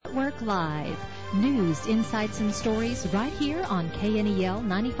Network Live. News, insights, and stories right here on KNEL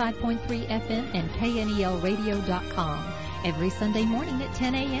 95.3 FM and KNELradio.com. Every Sunday morning at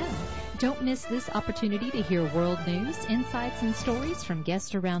 10 a.m. Don't miss this opportunity to hear world news, insights, and stories from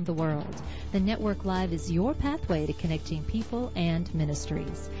guests around the world. The Network Live is your pathway to connecting people and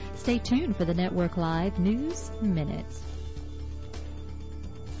ministries. Stay tuned for the Network Live News Minutes.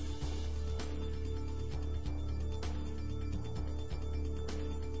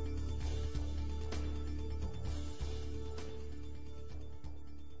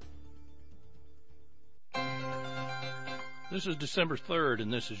 This is December 3rd,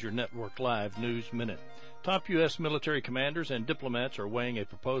 and this is your Network Live News Minute. Top U.S. military commanders and diplomats are weighing a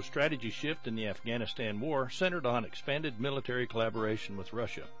proposed strategy shift in the Afghanistan war centered on expanded military collaboration with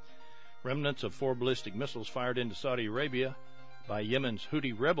Russia. Remnants of 4 ballistic missiles fired into Saudi Arabia by Yemen's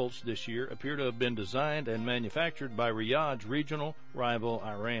Houthi rebels this year appear to have been designed and manufactured by Riyadh's regional rival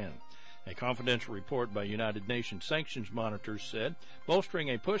Iran. A confidential report by United Nations sanctions monitors said, bolstering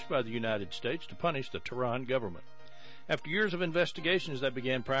a push by the United States to punish the Tehran government. After years of investigations that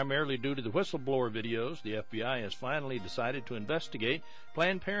began primarily due to the whistleblower videos, the FBI has finally decided to investigate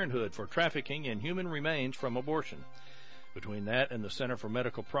Planned Parenthood for trafficking in human remains from abortion. Between that and the Center for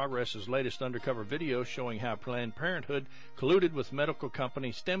Medical Progress's latest undercover video showing how Planned Parenthood colluded with medical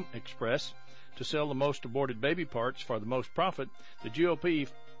company STEM Express to sell the most aborted baby parts for the most profit, the GOP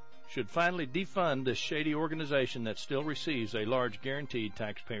should finally defund this shady organization that still receives a large guaranteed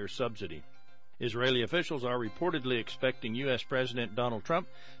taxpayer subsidy. Israeli officials are reportedly expecting U.S. President Donald Trump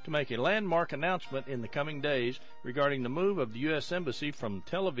to make a landmark announcement in the coming days regarding the move of the U.S. Embassy from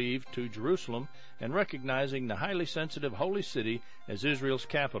Tel Aviv to Jerusalem and recognizing the highly sensitive Holy City as Israel's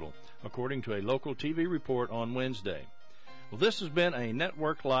capital, according to a local TV report on Wednesday. Well, this has been a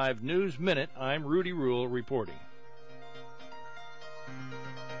Network Live News Minute. I'm Rudy Rule reporting.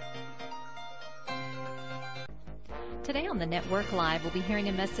 Today on the Network Live, we'll be hearing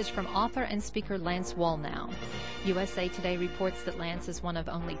a message from author and speaker Lance Wallnau. USA Today reports that Lance is one of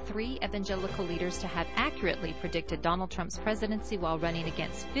only 3 evangelical leaders to have accurately predicted Donald Trump's presidency while running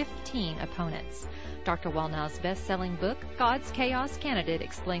against 15 opponents. Dr. Wallnau's best-selling book, God's Chaos Candidate,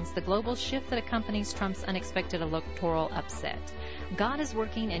 explains the global shift that accompanies Trump's unexpected electoral upset. God is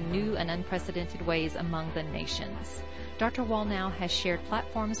working in new and unprecedented ways among the nations. Dr. Wallnau has shared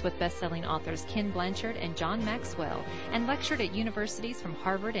platforms with best-selling authors Ken Blanchard and John Maxwell and lectured at universities from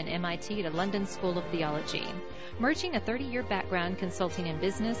Harvard and MIT to London School of Theology. Merging a 30-year background consulting in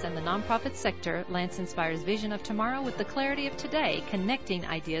business and the nonprofit sector, Lance inspires vision of tomorrow with the clarity of today, connecting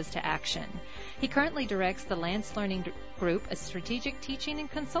ideas to action. He currently directs the Lance Learning Group, a strategic teaching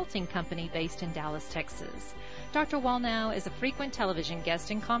and consulting company based in Dallas, Texas. Dr. Wallnau is a frequent television guest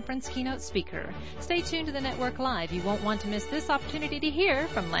and conference keynote speaker. Stay tuned to the Network Live. You won't want to miss this opportunity to hear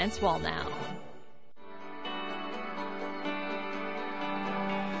from Lance Wallnau.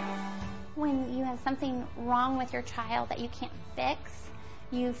 When you have something wrong with your child that you can't fix,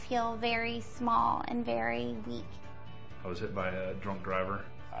 you feel very small and very weak. I was hit by a drunk driver.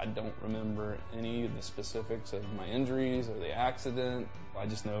 I don't remember any of the specifics of my injuries or the accident. I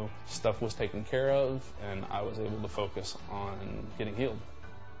just know stuff was taken care of and I was able to focus on getting healed.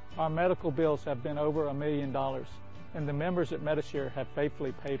 Our medical bills have been over $1 million, and the members at Medi-Share have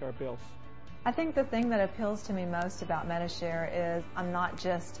faithfully paid our bills. I think the thing that appeals to me most about Medi-Share is I'm not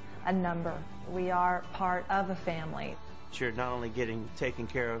just a number. We are part of a family. You're not only getting taken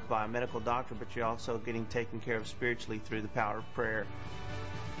care of by a medical doctor, but you're also getting taken care of spiritually through the power of prayer.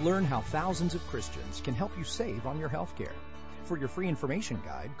 Learn how thousands of Christians can help you save on your health care. For your free information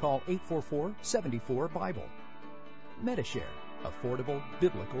guide, call 844-74-BIBLE. Medi-Share, affordable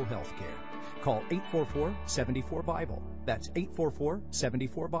biblical health care. Call 844-74-BIBLE. That's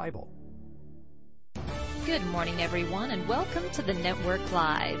 844-74-BIBLE. Good morning, everyone, and welcome to the Network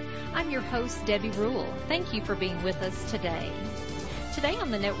Live. I'm your host, Debbie Rule. Thank you for being with us today. Today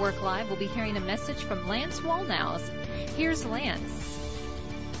on the Network Live, we'll be hearing a message from Lance Wallnau. Here's Lance.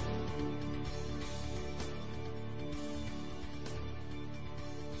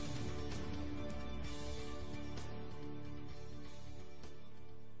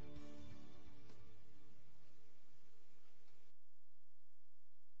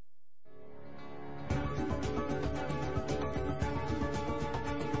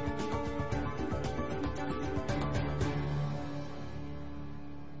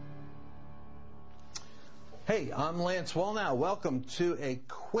 Hey, I'm Lance Wallnau. Welcome to a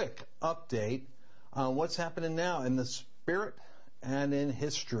quick update on what's happening now in the spirit and in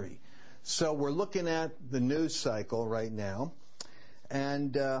history. So we're looking at the news cycle right now,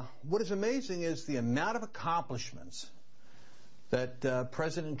 and what is amazing is the amount of accomplishments that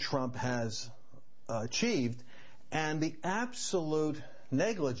President Trump has achieved, and the absolute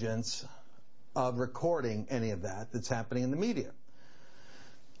negligence of recording any of that's happening in the media.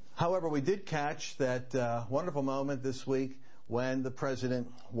 However, we did catch that wonderful moment this week when the president,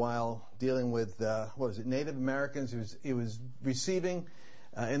 while dealing with, Native Americans, he was receiving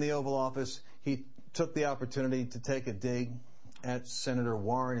in the Oval Office, he took the opportunity to take a dig at Senator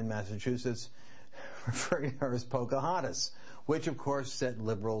Warren in Massachusetts, referring to her as Pocahontas, which of course set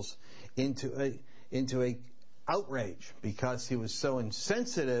liberals into a outrage because he was so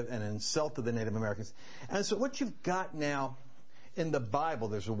insensitive and insulted the Native Americans. And so what you've got now in the Bible,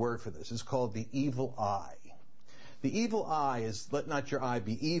 there's a word for this. It's called the evil eye. The evil eye is, let not your eye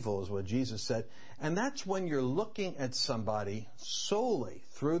be evil, is what Jesus said. And that's when you're looking at somebody solely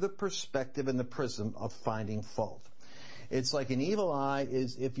through the perspective and the prism of finding fault. It's like an evil eye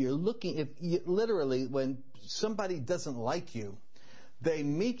is literally when somebody doesn't like you, they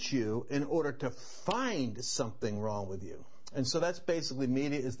meet you in order to find something wrong with you. And so that's basically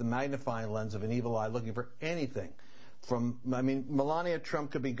media is the magnifying lens of an evil eye looking for anything. Melania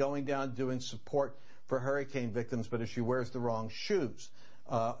Trump could be going down doing support for hurricane victims, but if she wears the wrong shoes,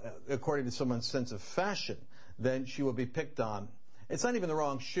 according to someone's sense of fashion, then she will be picked on. It's not even the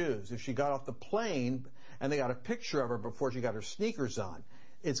wrong shoes. If she got off the plane and they got a picture of her before she got her sneakers on,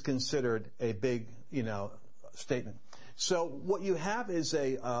 it's considered a big, statement. So what you have is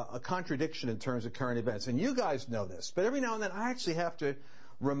a contradiction in terms of current events. And you guys know this, but every now and then I actually have to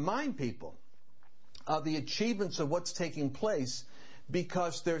remind people of the achievements of what's taking place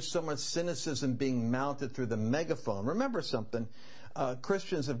because there's so much cynicism being mounted through the megaphone. Remember something,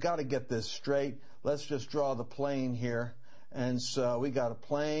 Christians have got to get this straight. Let's just draw the plane here. And so we got a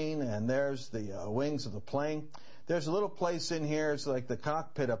plane, and there's the wings of the plane. There's a little place in here, it's like the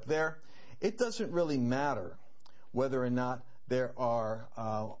cockpit up there. It doesn't really matter whether or not there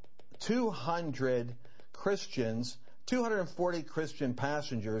are 200 Christians, 240 Christian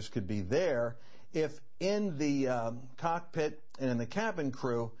passengers could be there if in the cockpit and in the cabin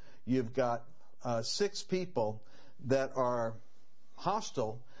crew you've got 6 people that are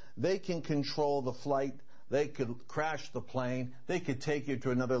hostile. They can control the flight. They could crash the plane. They could take you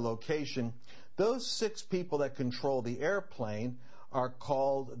to another location. Those 6 people that control the airplane are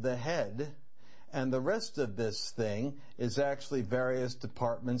called the head, and the rest of this thing is actually various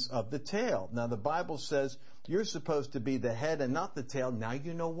departments of the tail. Now, the Bible says you're supposed to be the head and not the tail. Now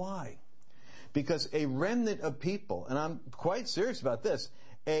you know why. Because a remnant of people, and I'm quite serious about this,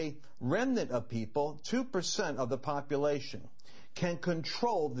 a remnant of people, 2% of the population, can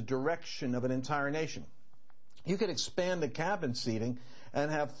control the direction of an entire nation. You could expand the cabin seating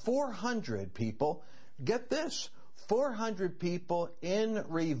and have 400 people, get this, 400 people in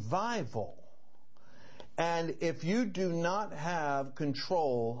revival. And if you do not have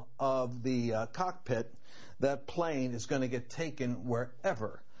control of the cockpit, that plane is going to get taken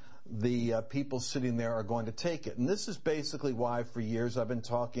wherever the people sitting there are going to take it. And this is basically why for years I've been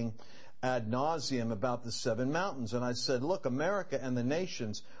talking ad nauseum about the 7 mountains. And I said, look, America and the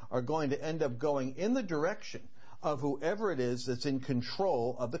nations are going to end up going in the direction of whoever it is that's in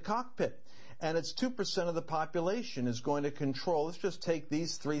control of the cockpit. And it's 2% of the population is going to control. Let's just take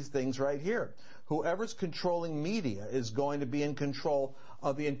these 3 things right here. Whoever's controlling media is going to be in control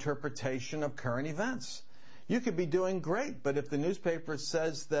of the interpretation of current events. You could be doing great, but if the newspaper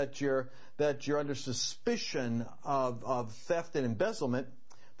says that you're under suspicion of theft and embezzlement,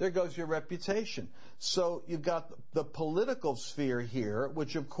 there goes your reputation. So you've got the political sphere here,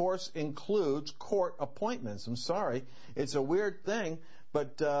 which of course includes court appointments. I'm sorry, it's a weird thing,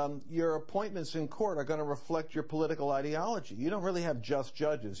 but your appointments in court are going to reflect your political ideology. You don't really have just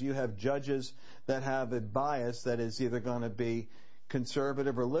judges. You have judges that have a bias that is either going to be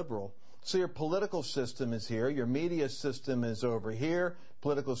conservative or liberal. So your political system is here, your media system is over here,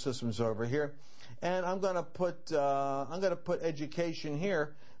 political system is over here, and I'm going to put education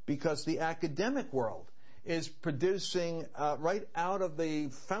here because the academic world is producing right out of the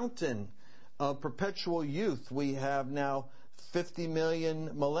fountain of perpetual youth. We have now 50 million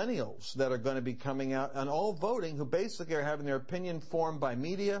millennials that are going to be coming out and all voting, who basically are having their opinion formed by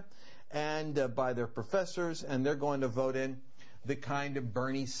media and by their professors, and they're going to vote in the kind of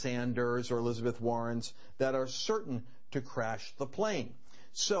Bernie Sanders or Elizabeth Warrens that are certain to crash the plane.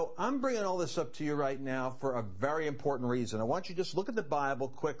 So I'm bringing all this up to you right now for a very important reason. I want you to just look at the Bible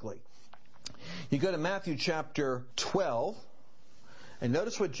quickly. You go to Matthew chapter 12, and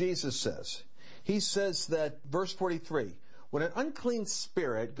notice what Jesus says. He says that, verse 43, when an unclean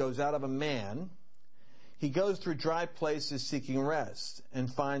spirit goes out of a man, he goes through dry places seeking rest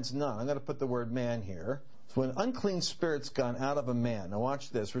and finds none. I'm going to put the word man here. So when unclean spirit's gone out of a man. Now watch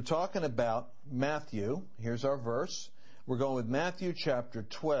this. We're talking about Matthew. Here's our verse. We're going with Matthew chapter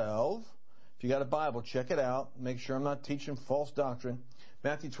 12. If you got a Bible, check it out. Make sure I'm not teaching false doctrine.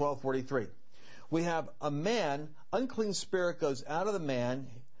 Matthew 12:43. We have a man, unclean spirit goes out of the man.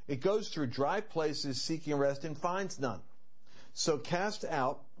 It goes through dry places seeking rest and finds none. So cast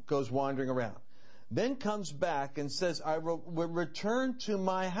out, goes wandering around. Then comes back and says, I will return to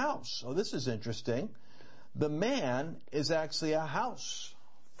my house. Oh, this is interesting. The man is actually a house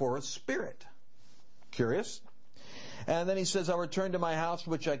for a spirit. Curious? And then he says, I'll return to my house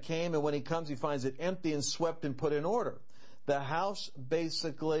which I came, and when he comes he finds it empty and swept and put in order. The house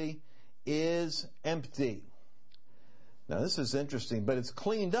basically is empty. Now this is interesting, but it's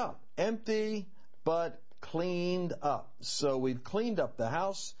cleaned up. Empty, but cleaned up. So we've cleaned up the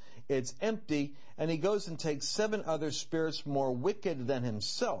house, it's empty, and he goes and takes 7 other spirits more wicked than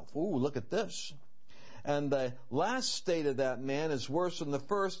himself. Ooh, look at this. And the last state of that man is worse than the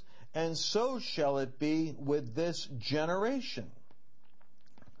first, and so shall it be with this generation.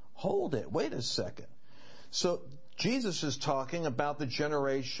 Hold it, wait a second. So Jesus is talking about the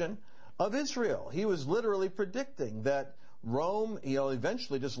generation of Israel. He was literally predicting that Rome, he'll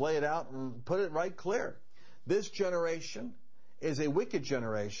eventually just lay it out and put it right clear. This generation is a wicked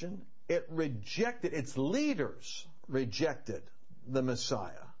generation. It rejected, its leaders rejected the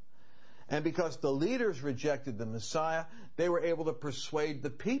Messiah. And because the leaders rejected the Messiah, they were able to persuade the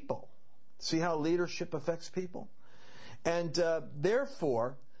people. See how leadership affects people? And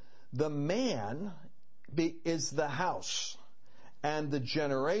therefore, the man is the house, and the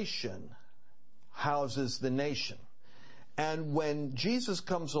generation houses the nation. And when Jesus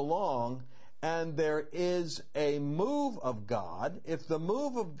comes along and there is a move of God, if the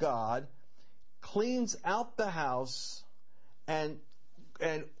move of God cleans out the house and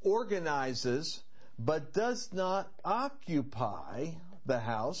organizes but does not occupy the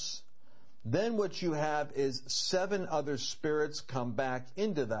house, then what you have is 7 other spirits come back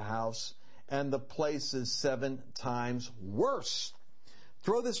into the house, and the place is 7 times worse.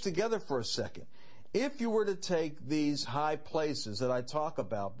 Throw this together for a second. If you were to take these high places that I talk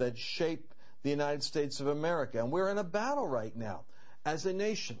about that shape the United States of America, and we're in a battle right now as a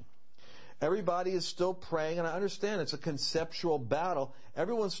nation. Everybody is still praying, and I understand it's a conceptual battle.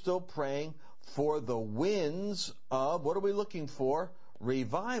 Everyone's still praying for the winds of, what are we looking for?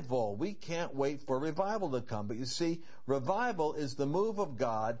 Revival. We can't wait for revival to come. But you see, revival is the move of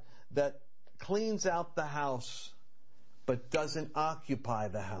God that cleans out the house but doesn't occupy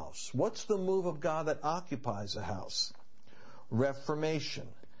the house. What's the move of God that occupies the house? Reformation.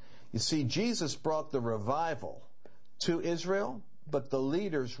 You see, Jesus brought the revival to Israel, but the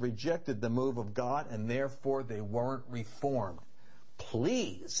leaders rejected the move of God, and therefore they weren't reformed.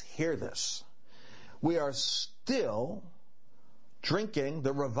 Please hear this. We are still drinking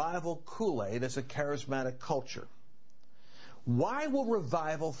the revival Kool-Aid as a charismatic culture. Why will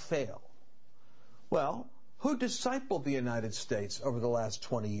revival fail? Well, who discipled the United States over the last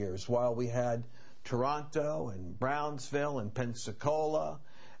 20 years while we had Toronto and Brownsville and Pensacola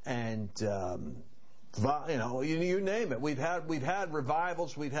and you name it. We've had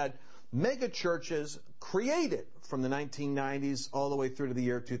revivals. We've had mega churches created from the 1990s all the way through to the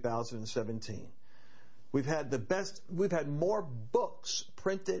year 2017. We've had more books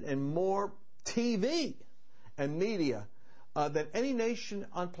printed and more TV and media than any nation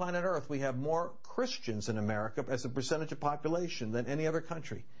on planet Earth. We have more Christians in America as a percentage of population than any other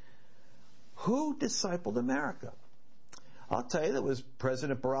country. Who discipled America? I'll tell you, that was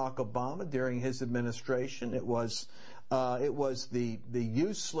President Barack Obama during his administration. It was the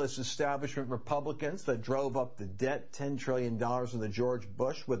useless establishment Republicans that drove up the debt, $10 trillion of the George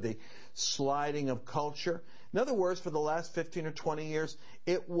Bush, with the sliding of culture. In other words, for the last 15 or 20 years,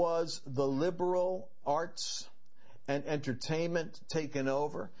 it was the liberal arts and entertainment taken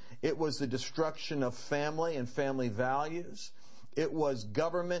over. It was the destruction of family and family values. It was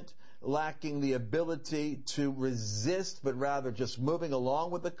government lacking the ability to resist, but rather just moving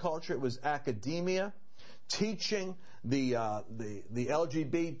along with the culture. It was academia teaching the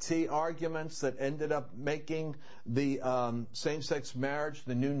LGBT arguments that ended up making the same-sex marriage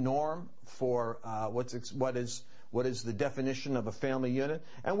the new norm for what is the definition of a family unit.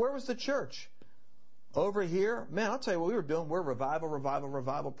 And where was the church? Over here, man, I'll tell you what we were doing. We're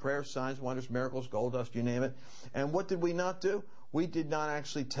revival, prayer, signs, wonders, miracles, gold dust, you name it. And what did we not do? We did not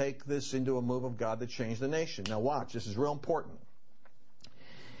actually take this into a move of God that changed the nation. Now watch, this is real important.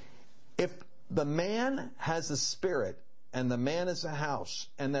 If the man has a spirit, and the man is a house,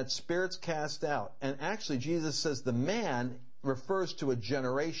 and that spirit's cast out, and actually Jesus says the man refers to a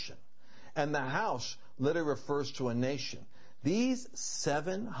generation, and the house literally refers to a nation. These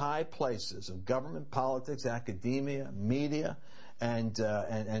 7 high places of government, politics, academia, media, and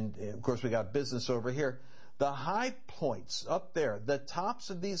of course we got business over here. The high points up there, the tops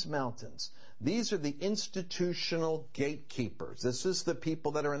of these mountains, these are the institutional gatekeepers. This is the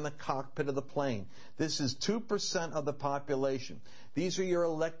people that are in the cockpit of the plane. This is 2% of the population. These are your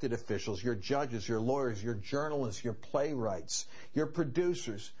elected officials, your judges, your lawyers, your journalists, your playwrights, your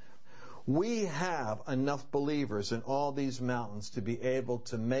producers. We have enough believers in all these mountains to be able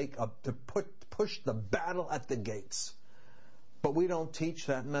to push the battle at the gates. But we don't teach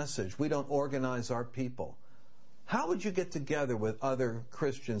that message. We don't organize our people. How would you get together with other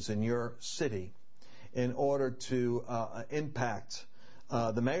Christians in your city in order to impact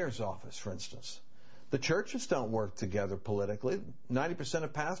the mayor's office, for instance? The churches don't work together politically. 90%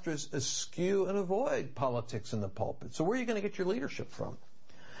 of pastors eschew and avoid politics in the pulpit. So where are you going to get your leadership from?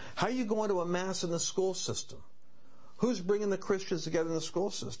 How are you going to amass in the school system? Who's bringing the Christians together in the school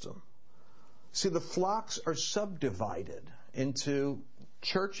system? See, the flocks are subdivided into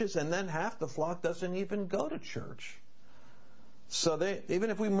churches, and then half the flock doesn't even go to church. So even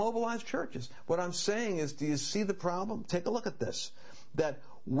if we mobilize churches, what I'm saying is, do you see the problem? Take a look at this. That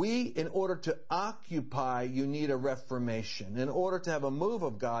in order to occupy, you need a reformation. In order to have a move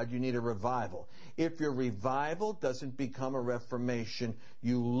of God, you need a revival. If your revival doesn't become a reformation,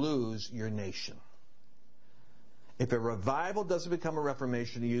 you lose your nation. If a revival doesn't become a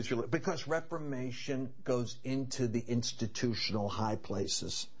reformation, you lose your... Because reformation goes into the institutional high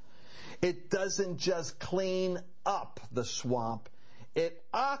places. It doesn't just clean up the swamp. It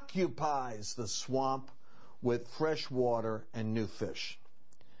occupies the swamp with fresh water and new fish.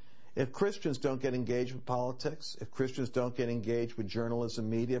 If Christians don't get engaged with politics, if Christians don't get engaged with journalism,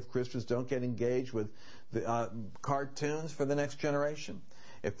 media, if Christians don't get engaged with the, cartoons for the next generation,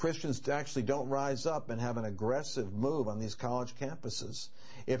 if Christians actually don't rise up and have an aggressive move on these college campuses,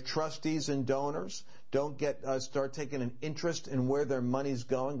 if trustees and donors don't start taking an interest in where their money's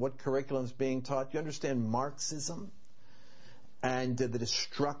going, what curriculum is being taught, you understand Marxism and the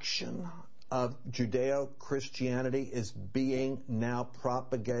destruction of Judeo-Christianity is being now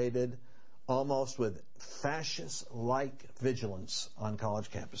propagated almost with fascist-like vigilance on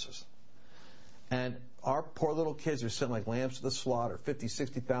college campuses. And our poor little kids are sent like lambs to the slaughter, 50,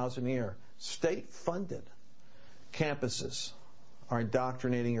 60,000 a year. State-funded campuses are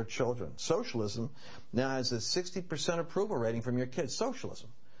indoctrinating your children. Socialism now has a 60% approval rating from your kids. Socialism.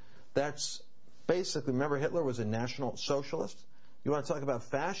 That's basically, remember Hitler was a national socialist? You want to talk about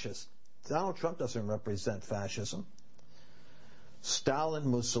fascist? Donald Trump doesn't represent fascism. Stalin,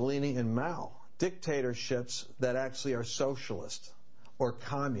 Mussolini, and Mao. Dictatorships that actually are socialist or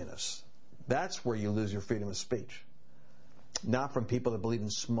communist. That's where you lose your freedom of speech. Not from people that believe in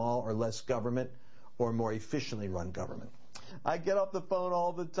small or less government or more efficiently run government. I get off the phone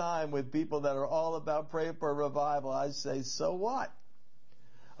all the time with people that are all about praying for a revival. I say, so what?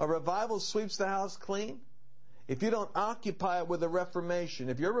 A revival sweeps the house clean? If you don't occupy it with a reformation,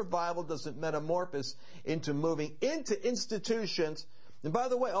 if your revival doesn't metamorphose into moving into institutions, and by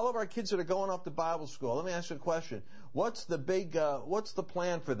the way, all of our kids that are going off to Bible school, let me ask you a question. What's the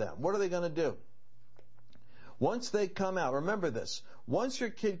plan for them? What are they going to do? Once they come out, remember this, once your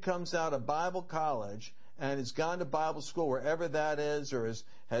kid comes out of Bible college and has gone to Bible school, wherever that is, or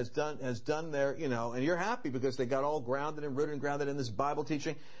has done their, and you're happy because they got all grounded and rooted and grounded in this Bible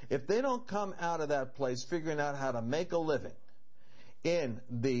teaching. If they don't come out of that place figuring out how to make a living in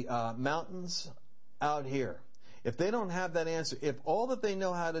the mountains out here, if they don't have that answer, if all that they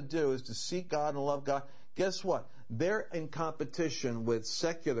know how to do is to seek God and love God, guess what? They're in competition with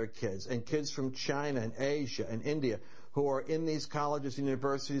secular kids and kids from China and Asia and India who are in these colleges and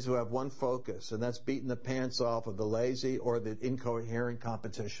universities who have one focus, and that's beating the pants off of the lazy or the incoherent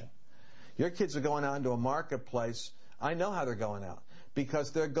competition. Your kids are going out into a marketplace. I know how they're going out,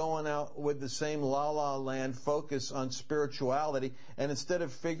 because they're going out with the same la-la land focus on spirituality, and instead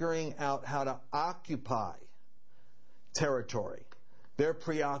of figuring out how to occupy territory, they're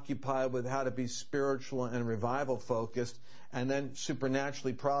preoccupied with how to be spiritual and revival focused and then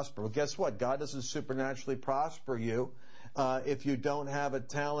supernaturally prosper. Well, guess what? God doesn't supernaturally prosper you if you don't have a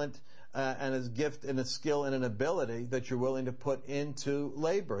talent and a gift and a skill and an ability that you're willing to put into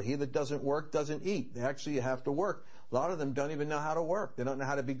labor. He that doesn't work doesn't eat. Actually, you have to work. A lot of them don't even know how to work. They don't know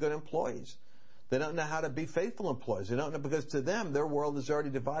how to be good employees. They don't know how to be faithful employees. They don't know, because to them, their world is already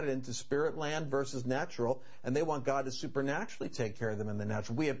divided into spirit land versus natural, and they want God to supernaturally take care of them in the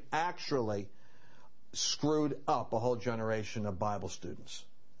natural. We have actually screwed up a whole generation of Bible students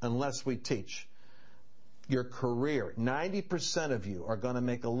unless we teach. Your career, 90% of you are going to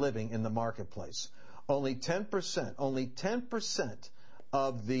make a living in the marketplace. Only 10%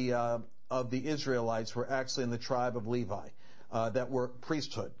 of the Israelites were actually in the tribe of Levi that were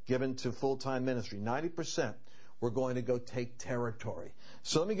priesthood, given to full-time ministry. 90% were going to go take territory.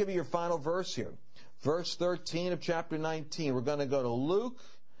 So let me give you your final verse here. Verse 13 of chapter 19. We're going to go to Luke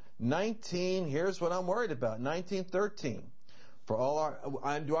 19. Here's what I'm worried about. 19:13.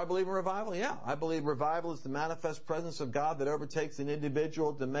 Do I believe in revival? Yeah, I believe revival is the manifest presence of God that overtakes an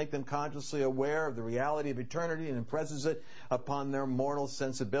individual to make them consciously aware of the reality of eternity and impresses it upon their mortal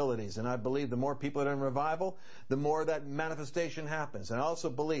sensibilities. And I believe the more people that are in revival, the more that manifestation happens. And I also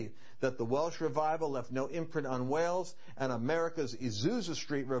believe that the Welsh revival left no imprint on Wales, and America's Azusa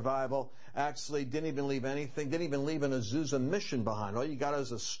Street revival actually didn't even leave an Azusa mission behind. All you got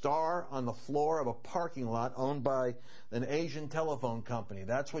is a star on the floor of a parking lot owned by an Asian telephone company.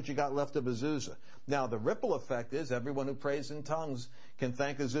 That's what you got left of Azusa. Now, the ripple effect is everyone who prays in tongues can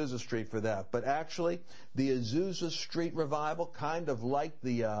thank Azusa Street for that. But actually, the Azusa Street revival, kind of like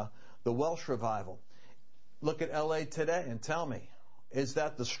the Welsh revival. Look at L.A. today and tell me, is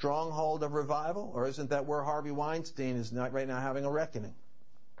that the stronghold of revival, or isn't that where Harvey Weinstein is right now having a reckoning?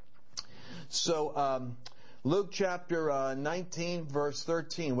 So, Luke chapter 19, verse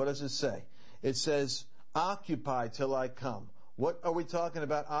 13, what does it say? It says, occupy till I come. What are we talking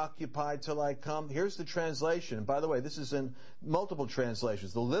about, occupy till I come? Here's the translation. And by the way, this is in multiple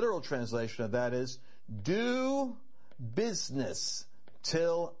translations. The literal translation of that is, do business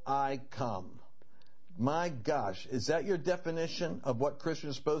till I come. My gosh, is that your definition of what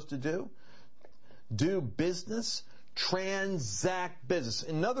Christians are supposed to do? Do business, transact business.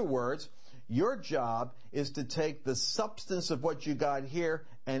 In other words, your job is to take the substance of what you got here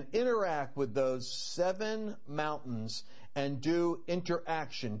and interact with those 7 mountains and do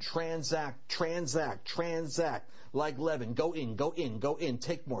interaction, transact, like leaven. Go in,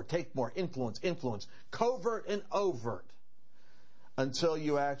 take more, influence, covert and overt, until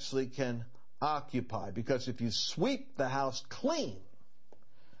you actually can occupy. Because if you sweep the house clean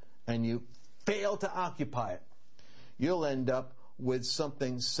and you fail to occupy it, you'll end up with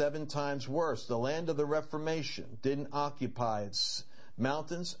something 7 times worse. The land of the Reformation didn't occupy its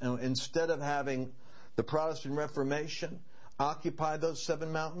mountains, and instead of having the Protestant Reformation occupy those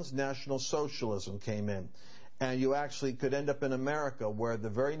 7 mountains, National Socialism came in. And you actually could end up in America, where the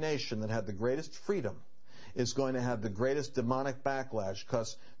very nation that had the greatest freedom is going to have the greatest demonic backlash,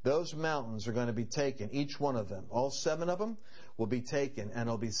 because those mountains are going to be taken, each one of them, all 7 of them will be taken, and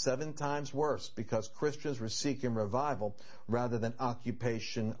it'll be 7 times worse, because Christians were seeking revival rather than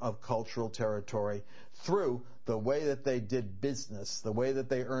occupation of cultural territory through the way that they did business, the way that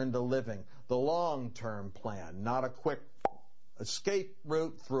they earned a living, the long-term plan, not a quick escape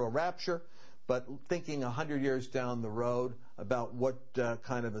route through a rapture, but thinking 100 years down the road about what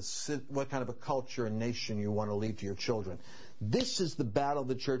kind of a culture and nation you want to leave to your children. This is the battle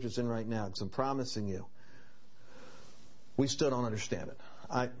the church is in right now, because I'm promising you, we still don't understand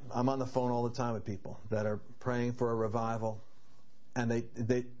it. I'm on the phone all the time with people that are praying for a revival, and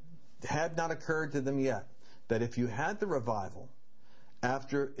they had not occurred to them yet that if you had the revival,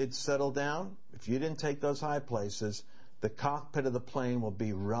 after it settled down, if you didn't take those high places, the cockpit of the plane will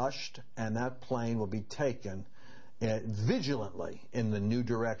be rushed, and that plane will be taken vigilantly in the new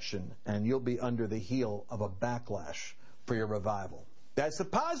direction, and you'll be under the heel of a backlash for your revival. That's a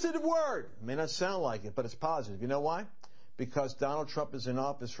positive word. It may not sound like it, but it's positive. You know why? Because Donald Trump is in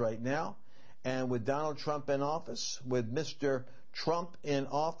office right now, and with Donald Trump in office, with Mr. Trump in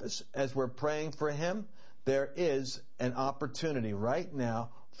office, as we're praying for him, there is an opportunity right now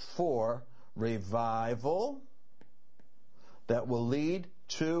for revival that will lead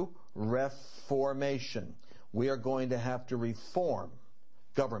to reformation. We are going to have to reform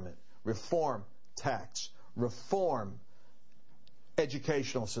government, reform tax, reform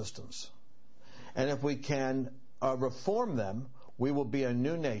educational systems. And if we can reform them, we will be a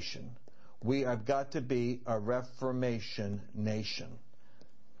new nation. We have got to be a Reformation nation,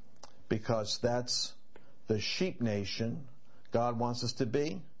 because that's the sheep nation God wants us to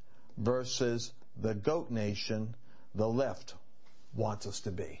be versus the goat nation the left wants us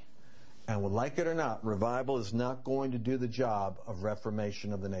to be. And like it or not, revival is not going to do the job of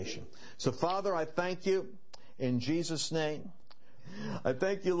reformation of the nation. So, Father, I thank you in Jesus' name. I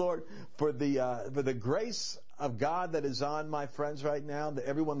thank you, Lord, for the grace of God that is on my friends right now, that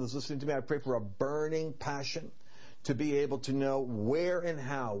everyone that's listening to me. I pray for a burning passion to be able to know where and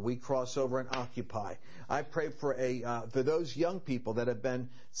how we cross over and occupy. I pray for those young people that have been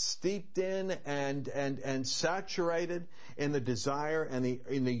steeped in and saturated in the desire and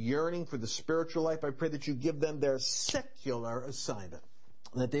in the yearning for the spiritual life. I pray that you give them their secular assignment,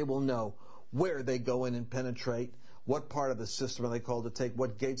 that they will know where they go in and penetrate, what part of the system are they called to take,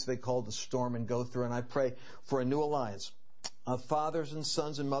 what gates are they called to storm and go through. And I pray for a new alliance of fathers and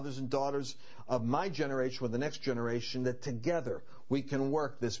sons and mothers and daughters of my generation with the next generation, that together we can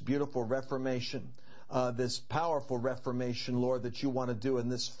work this beautiful reformation, this powerful reformation, Lord, that you want to do in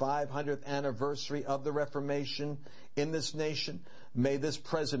this 500th anniversary of the Reformation in this nation. May this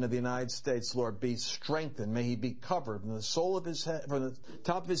President of the United States, Lord, be strengthened. May he be covered from the sole of his head, from the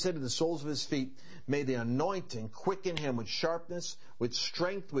top of his head to the soles of his feet. May the anointing quicken him with sharpness, with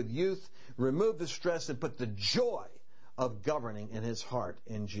strength, with youth. Remove the stress and put the joy of governing in his heart,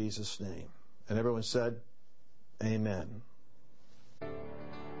 in Jesus' name. And everyone said, amen.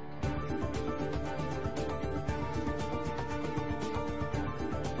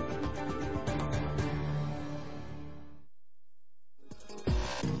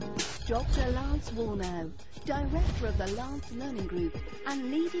 Dr. Lance Wallnau, Director of the Lance Learning Group and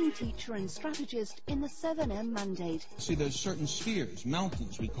leading teacher and strategist in the 7M Mandate. See, there's certain spheres,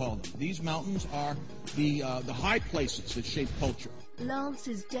 mountains we call them. These mountains are the high places that shape culture. Lance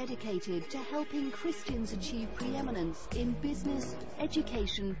is dedicated to helping Christians achieve preeminence in business,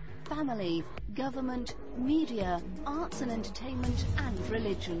 education, family, government, media, arts and entertainment, and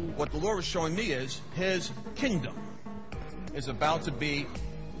religion. What the Lord was showing me is His kingdom is about to be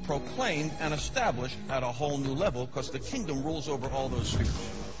proclaimed and established at a whole new level, because the kingdom rules over all those spheres.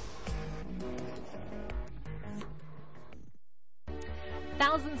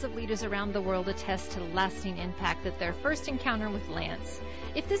 Thousands of leaders around the world attest to the lasting impact that their first encounter with Lance.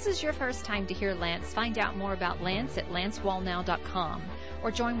 If this is your first time to hear Lance, find out more about Lance at lancewallnow.com, or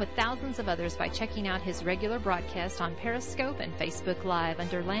join with thousands of others by checking out his regular broadcast on Periscope and Facebook Live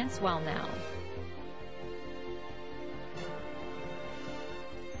under Lance Wallnow.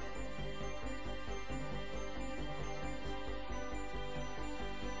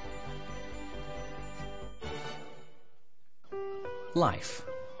 Life.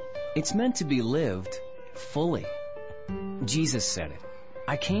 It's meant to be lived fully. Jesus said it.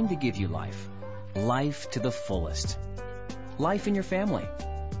 I came to give you life. Life to the fullest. Life in your family.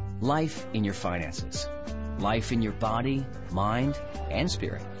 Life in your finances. Life in your body, mind, and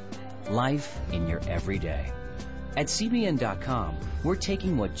spirit. Life in your everyday. At CBN.com, we're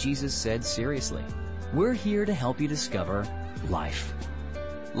taking what Jesus said seriously. We're here to help you discover life.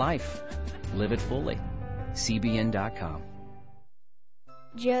 Life. Live it fully. CBN.com.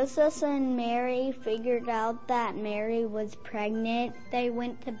 Joseph and Mary figured out that Mary was pregnant. They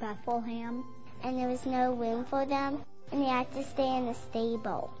went to Bethlehem, and there was no room for them, and they had to stay in the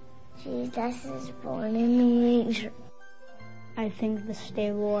stable. Jesus is born in the manger. I think the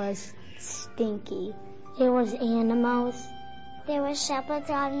stable was stinky. There was animals. There were shepherds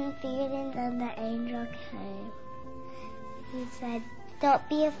out in the field, and then the angel came. He said, "Don't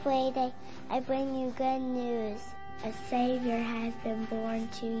be afraid, I bring you good news. A Savior has been born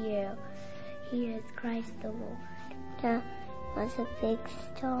to you. He is Christ the Lord." There was a big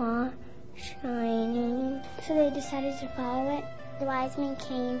star shining. So they decided to follow it. The wise men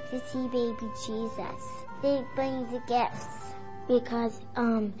came to see baby Jesus. They bring the gifts because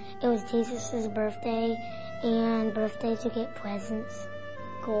it was Jesus' birthday, and birthdays you get presents.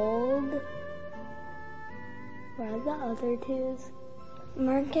 Gold. What are the other twos?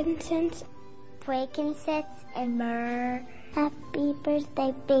 Frankincense, and myrrh. Happy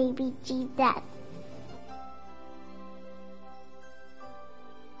birthday, baby Jesus.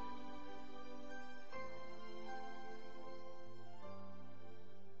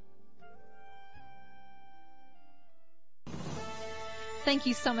 Thank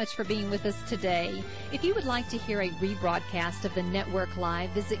you so much for being with us today. If you would like to hear a rebroadcast of the Network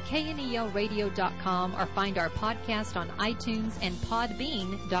Live, visit knelradio.com or find our podcast on iTunes and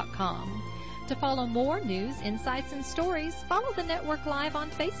podbean.com. To follow more news, insights, and stories, follow the Network Live on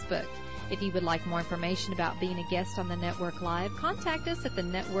Facebook. If you would like more information about being a guest on the Network Live, contact us at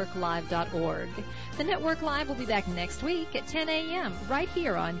thenetworklive.org. The Network Live will be back next week at 10 a.m. right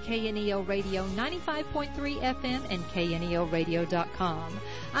here on KNEL Radio 95.3 FM and KNELradio.com.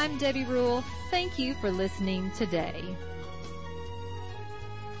 I'm Debbie Rule. Thank you for listening today.